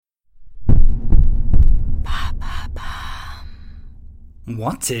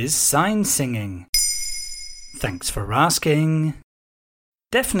What is sign singing? Thanks for asking.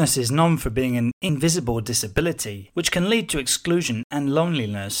 Deafness is known for being an invisible disability, which can lead to exclusion and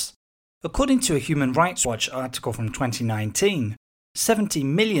loneliness. According to a Human Rights Watch article from 2019, 70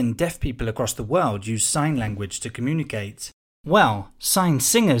 million deaf people across the world use sign language to communicate. Well, sign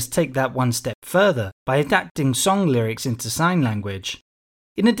singers take that one step further by adapting song lyrics into sign language.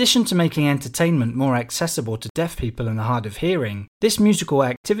 In addition to making entertainment more accessible to deaf people and the hard of hearing, this musical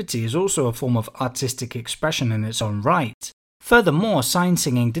activity is also a form of artistic expression in its own right. Furthermore, sign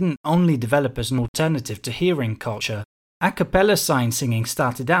singing didn't only develop as an alternative to hearing culture. A cappella sign singing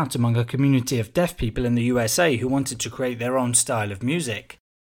started out among a community of deaf people in the USA who wanted to create their own style of music.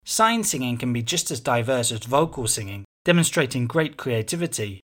 Sign singing can be just as diverse as vocal singing, demonstrating great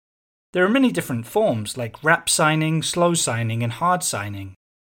creativity. There are many different forms like rap signing, slow signing, and hard signing.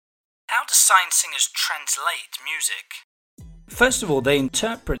 How do sign singers translate music? First of all, they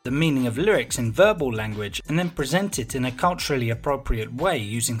interpret the meaning of lyrics in verbal language and then present it in a culturally appropriate way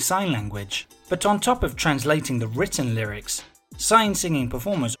using sign language. But on top of translating the written lyrics, sign singing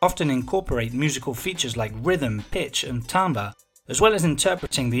performers often incorporate musical features like rhythm, pitch, and timbre, as well as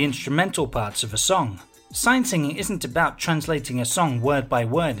interpreting the instrumental parts of a song. Sign singing isn't about translating a song word by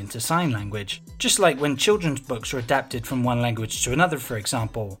word into sign language, just like when children's books are adapted from one language to another, for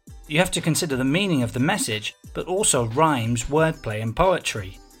example. You have to consider the meaning of the message, but also rhymes, wordplay, and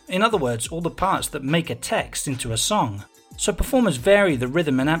poetry. In other words, all the parts that make a text into a song. So performers vary the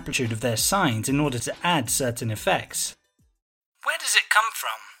rhythm and amplitude of their signs in order to add certain effects. Where does it come from?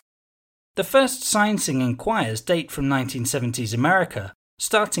 The first sign singing choirs date from 1970s America,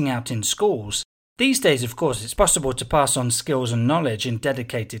 starting out in schools. These days, of course, it's possible to pass on skills and knowledge in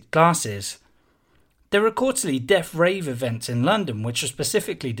dedicated classes. There are quarterly Deaf Rave events in London which are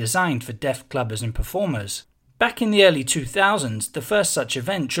specifically designed for deaf clubbers and performers. Back in the early 2000s, the first such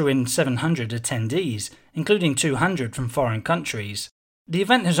event drew in 700 attendees, including 200 from foreign countries. The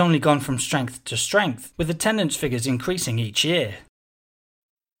event has only gone from strength to strength, with attendance figures increasing each year.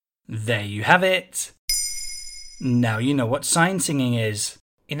 There you have it. Now you know what sign singing is.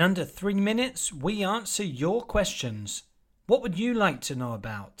 In under 3 minutes, we answer your questions. What would you like to know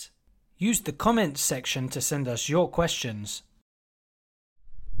about? Use the comments section to send us your questions.